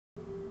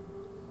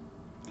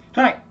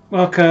Hi,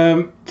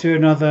 welcome to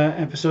another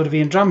episode of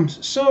Ian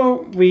Drums.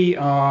 So we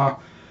are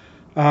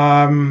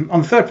on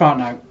the third part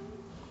now.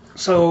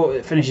 So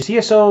it finishes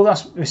here. So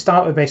we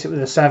start with basically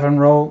the 7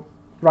 roll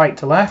right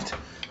to left.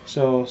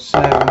 So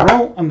 7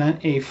 roll and then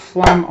a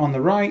flam on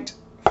the right,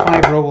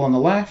 5 roll on the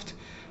left,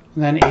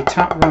 and then a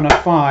tap runner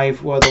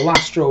 5 where the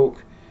last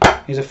stroke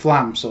is a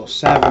flam. So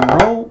 7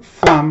 roll,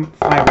 flam,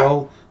 5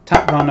 roll,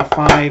 tap runner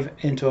 5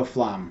 into a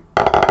flam.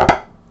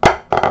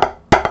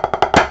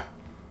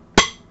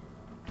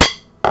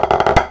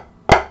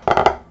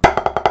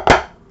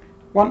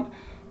 One,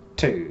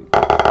 two.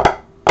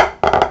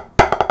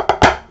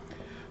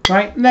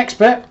 Right, next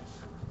bit.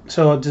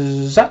 So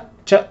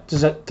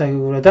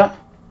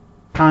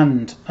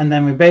and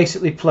then we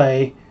basically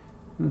play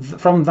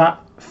from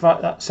that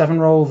 7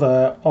 roll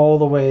there all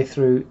the way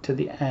through to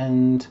the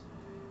end.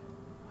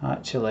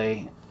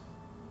 Actually,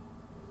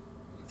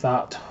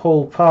 that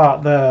whole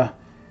part there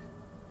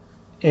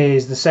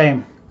is the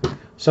same.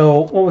 So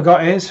what we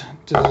got is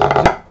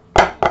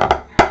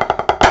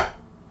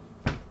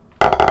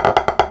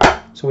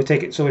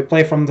so we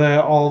play from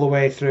there all the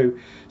way through.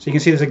 So you can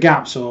see there's a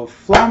gap. So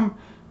flam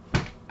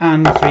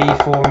and 3,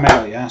 4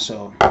 middle. Yeah.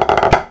 So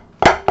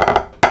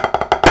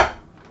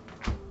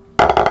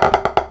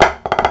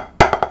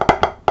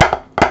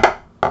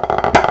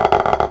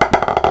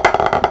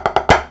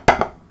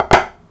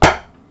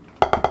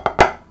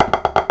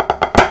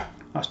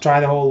let's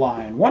try the whole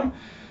line. 1,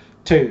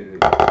 2.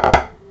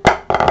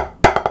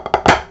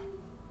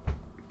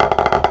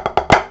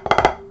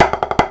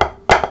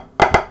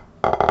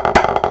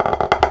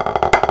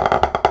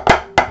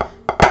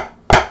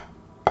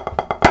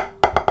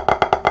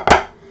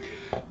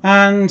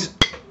 And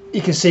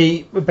you can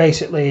see we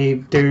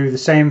basically do the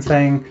same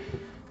thing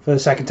for the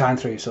second time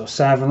through. So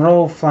 7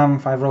 roll, flam,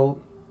 5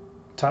 roll,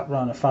 tap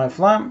runner 5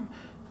 flam,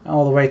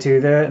 all the way to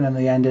there, and then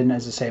the ending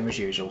is the same as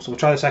usual. So we'll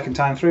try the second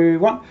time through.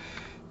 1,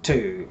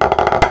 2.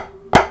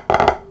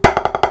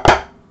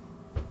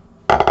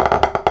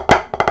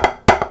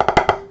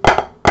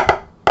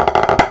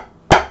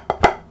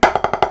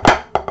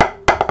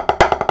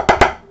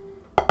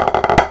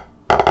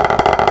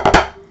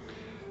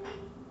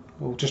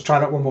 We'll just try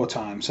that one more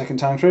time. Second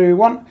time through.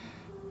 1,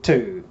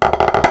 2.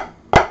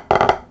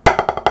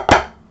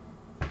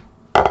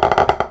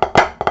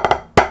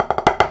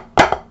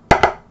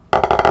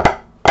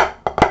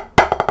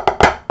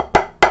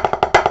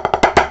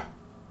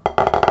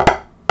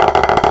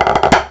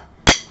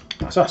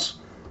 That's us.